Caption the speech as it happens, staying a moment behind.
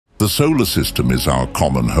The solar system is our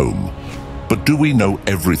common home, but do we know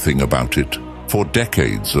everything about it? For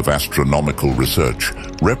decades of astronomical research,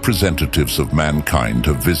 representatives of mankind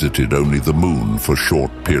have visited only the moon for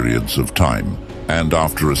short periods of time, and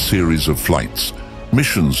after a series of flights,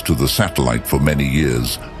 missions to the satellite for many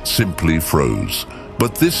years simply froze.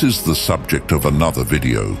 But this is the subject of another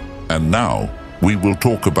video, and now we will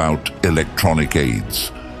talk about electronic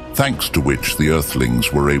aids, thanks to which the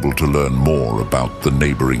Earthlings were able to learn more about the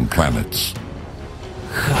neighboring planets.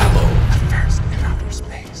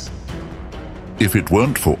 If it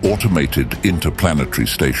weren't for automated interplanetary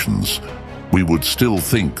stations, we would still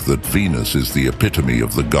think that Venus is the epitome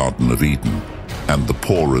of the Garden of Eden, and the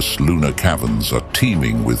porous lunar caverns are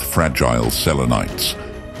teeming with fragile selenites.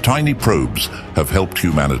 Tiny probes have helped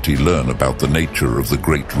humanity learn about the nature of the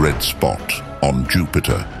Great Red Spot on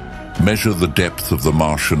Jupiter, measure the depth of the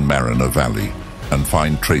Martian Mariner Valley, and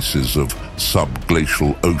find traces of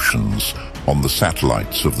subglacial oceans on the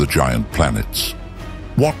satellites of the giant planets.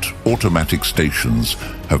 What automatic stations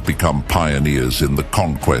have become pioneers in the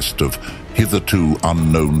conquest of hitherto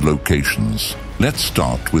unknown locations? Let's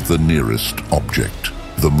start with the nearest object,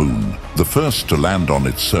 the Moon. The first to land on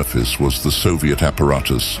its surface was the Soviet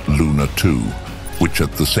apparatus Luna 2, which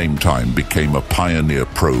at the same time became a pioneer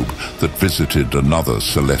probe that visited another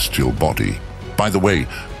celestial body. By the way,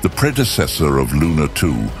 the predecessor of Luna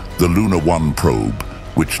 2, the Luna 1 probe,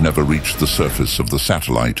 which never reached the surface of the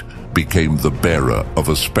satellite, became the bearer of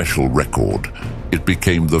a special record. It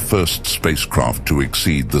became the first spacecraft to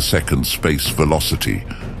exceed the second space velocity.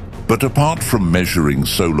 But apart from measuring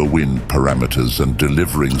solar wind parameters and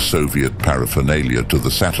delivering Soviet paraphernalia to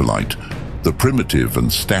the satellite, the primitive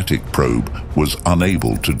and static probe was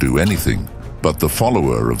unable to do anything. But the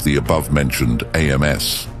follower of the above-mentioned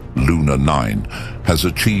AMS, Luna 9, has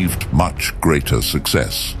achieved much greater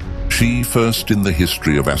success. She, first in the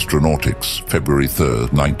history of astronautics, February 3,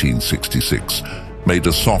 1966, made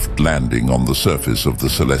a soft landing on the surface of the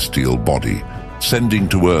celestial body, sending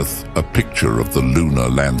to Earth a picture of the lunar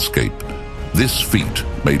landscape. This feat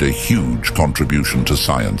made a huge contribution to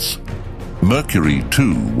science. Mercury,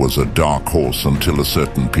 too, was a dark horse until a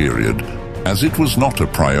certain period, as it was not a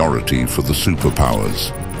priority for the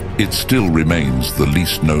superpowers. It still remains the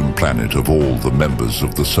least known planet of all the members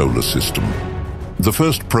of the solar system. The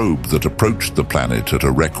first probe that approached the planet at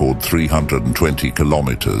a record 320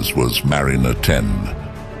 kilometers was Mariner 10.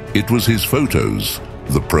 It was his photos.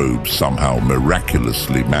 The probe somehow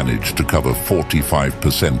miraculously managed to cover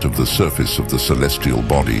 45% of the surface of the celestial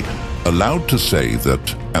body, allowed to say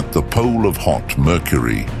that at the pole of hot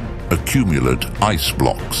Mercury accumulate ice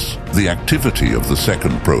blocks. The activity of the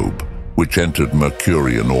second probe, which entered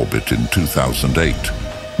Mercurian orbit in 2008,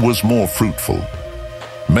 was more fruitful.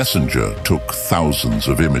 Messenger took thousands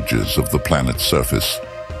of images of the planet's surface,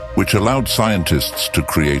 which allowed scientists to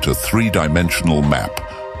create a three-dimensional map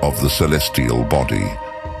of the celestial body.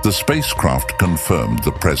 The spacecraft confirmed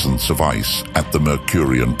the presence of ice at the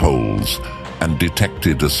Mercurian poles and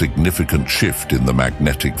detected a significant shift in the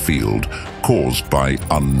magnetic field caused by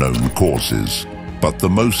unknown causes. But the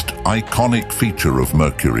most iconic feature of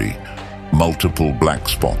Mercury, multiple black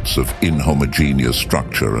spots of inhomogeneous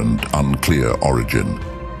structure and unclear origin.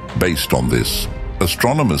 Based on this,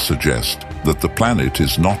 astronomers suggest that the planet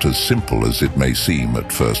is not as simple as it may seem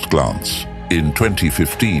at first glance. In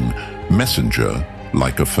 2015, Messenger,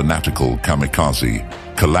 like a fanatical kamikaze,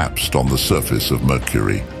 collapsed on the surface of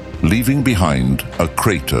Mercury, leaving behind a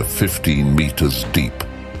crater 15 meters deep.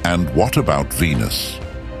 And what about Venus,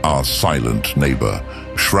 our silent neighbor,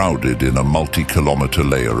 shrouded in a multi-kilometer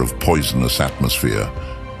layer of poisonous atmosphere?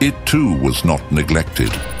 It too was not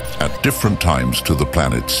neglected. At different times to the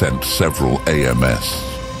planet sent several AMS,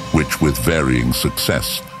 which with varying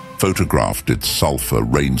success photographed its sulfur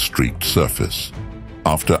rain-streaked surface.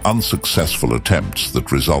 After unsuccessful attempts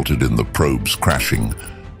that resulted in the probe's crashing,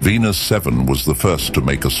 Venus 7 was the first to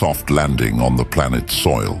make a soft landing on the planet's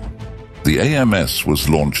soil. The AMS was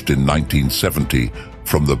launched in 1970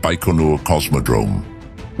 from the Baikonur Cosmodrome.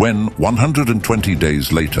 When, 120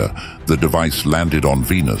 days later, the device landed on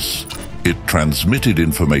Venus, it transmitted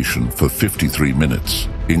information for 53 minutes,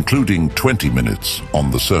 including 20 minutes on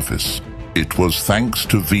the surface. It was thanks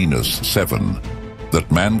to Venus 7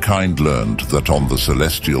 that mankind learned that on the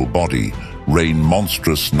celestial body reign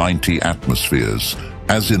monstrous 90 atmospheres,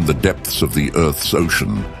 as in the depths of the Earth's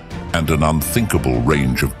ocean, and an unthinkable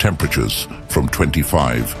range of temperatures from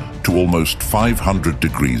 25 to almost 500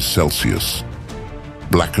 degrees Celsius.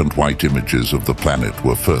 Black and white images of the planet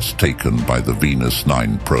were first taken by the Venus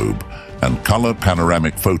 9 probe, and color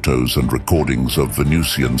panoramic photos and recordings of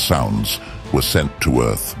Venusian sounds were sent to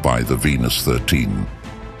Earth by the Venus 13.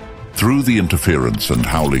 Through the interference and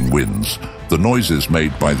howling winds, the noises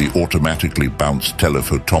made by the automatically bounced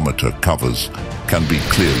telephotometer covers can be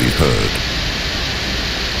clearly heard.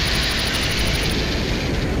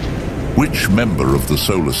 Which member of the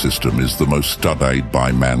solar system is the most studied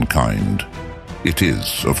by mankind? It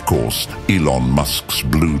is, of course, Elon Musk's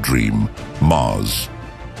blue dream, Mars.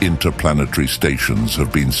 Interplanetary stations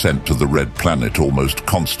have been sent to the Red Planet almost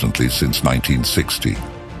constantly since 1960.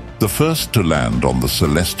 The first to land on the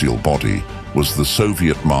celestial body was the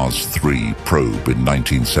Soviet Mars 3 probe in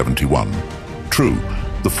 1971. True,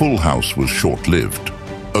 the full house was short-lived,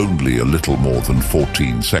 only a little more than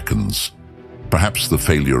 14 seconds. Perhaps the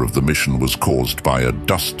failure of the mission was caused by a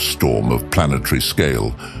dust storm of planetary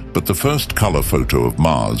scale, but the first color photo of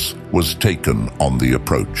Mars was taken on the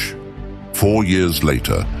approach. 4 years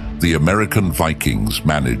later, the American Vikings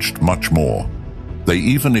managed much more. They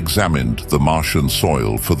even examined the Martian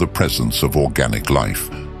soil for the presence of organic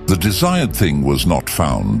life. The desired thing was not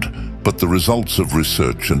found, but the results of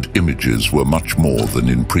research and images were much more than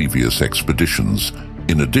in previous expeditions.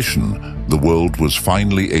 In addition, the world was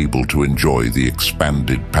finally able to enjoy the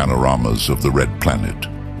expanded panoramas of the Red Planet.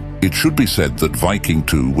 It should be said that Viking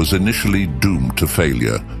 2 was initially doomed to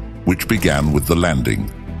failure, which began with the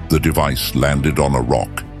landing. The device landed on a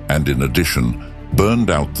rock and, in addition, burned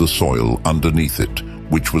out the soil underneath it,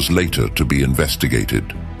 which was later to be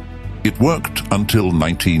investigated. It worked until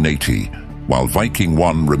 1980, while Viking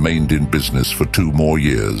 1 remained in business for 2 more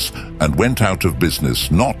years and went out of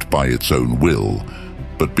business not by its own will,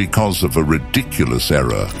 but because of a ridiculous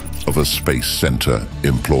error of a Space Center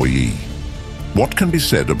employee. What can be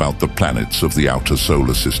said about the planets of the outer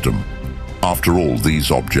solar system? After all,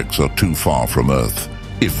 these objects are too far from Earth,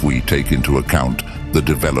 if we take into account the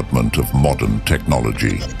development of modern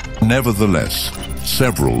technology. Nevertheless,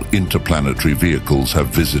 several interplanetary vehicles have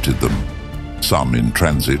visited them, some in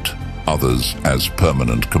transit, others as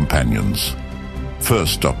permanent companions.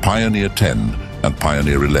 First are Pioneer 10 and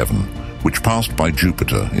Pioneer 11, which passed by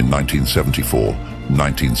Jupiter in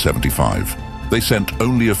 1974-1975. They sent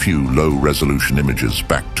only a few low-resolution images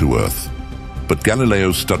back to Earth. But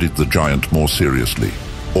Galileo studied the giant more seriously,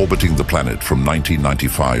 orbiting the planet from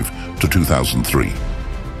 1995 to 2003.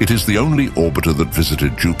 It is the only orbiter that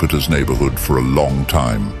visited Jupiter's neighborhood for a long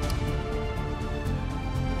time.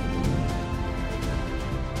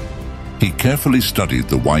 He carefully studied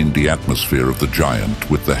the windy atmosphere of the giant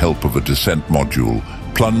with the help of a descent module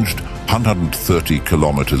plunged 130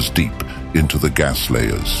 kilometers deep into the gas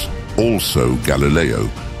layers. Also, Galileo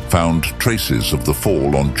found traces of the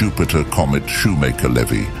fall on Jupiter comet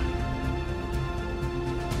Shoemaker-Levy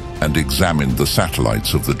and examined the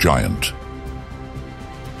satellites of the giant.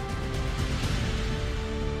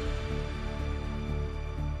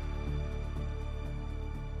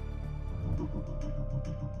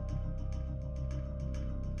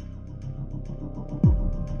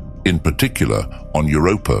 In particular, on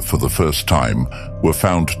Europa for the first time were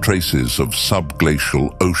found traces of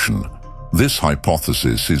subglacial ocean. This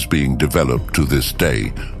hypothesis is being developed to this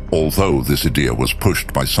day, although this idea was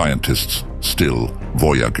pushed by scientists, still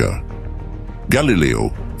Voyager.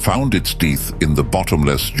 Galileo found its teeth in the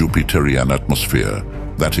bottomless Jupiterian atmosphere,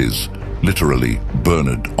 that is, literally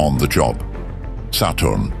burned on the job.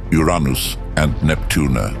 Saturn, Uranus, and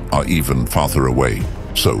Neptune are even farther away,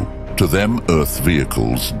 so to them, Earth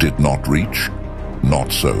vehicles did not reach?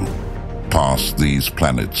 Not so. Past these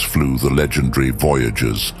planets flew the legendary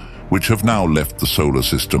Voyagers, which have now left the solar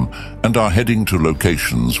system and are heading to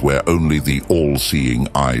locations where only the all-seeing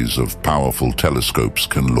eyes of powerful telescopes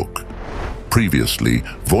can look. Previously,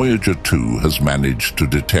 Voyager 2 has managed to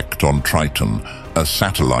detect on Triton a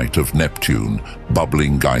satellite of Neptune,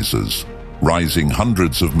 bubbling geysers, rising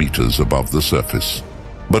hundreds of meters above the surface.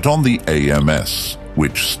 But on the AMS,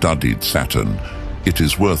 which studied Saturn, it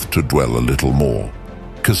is worth to dwell a little more.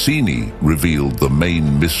 Cassini revealed the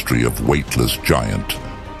main mystery of weightless giant,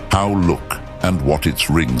 how look and what its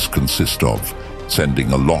rings consist of,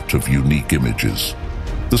 sending a lot of unique images.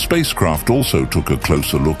 The spacecraft also took a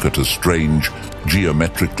closer look at a strange,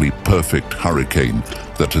 geometrically perfect hurricane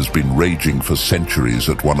that has been raging for centuries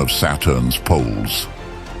at one of Saturn's poles.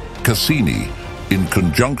 Cassini, in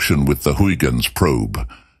conjunction with the Huygens probe,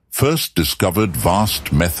 first discovered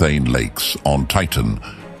vast methane lakes on Titan,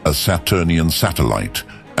 a Saturnian satellite,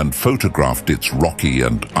 and photographed its rocky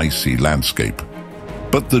and icy landscape.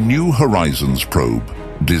 But the New Horizons probe,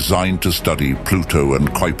 designed to study Pluto and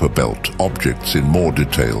Kuiper Belt objects in more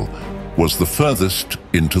detail, was the furthest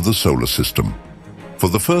into the solar system. For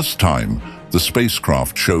the first time, the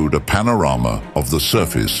spacecraft showed a panorama of the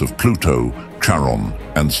surface of Pluto, Charon,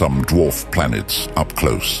 and some dwarf planets up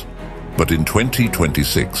close. But in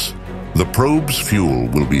 2026, The probe's fuel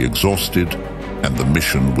will be exhausted and the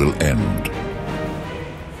mission will end.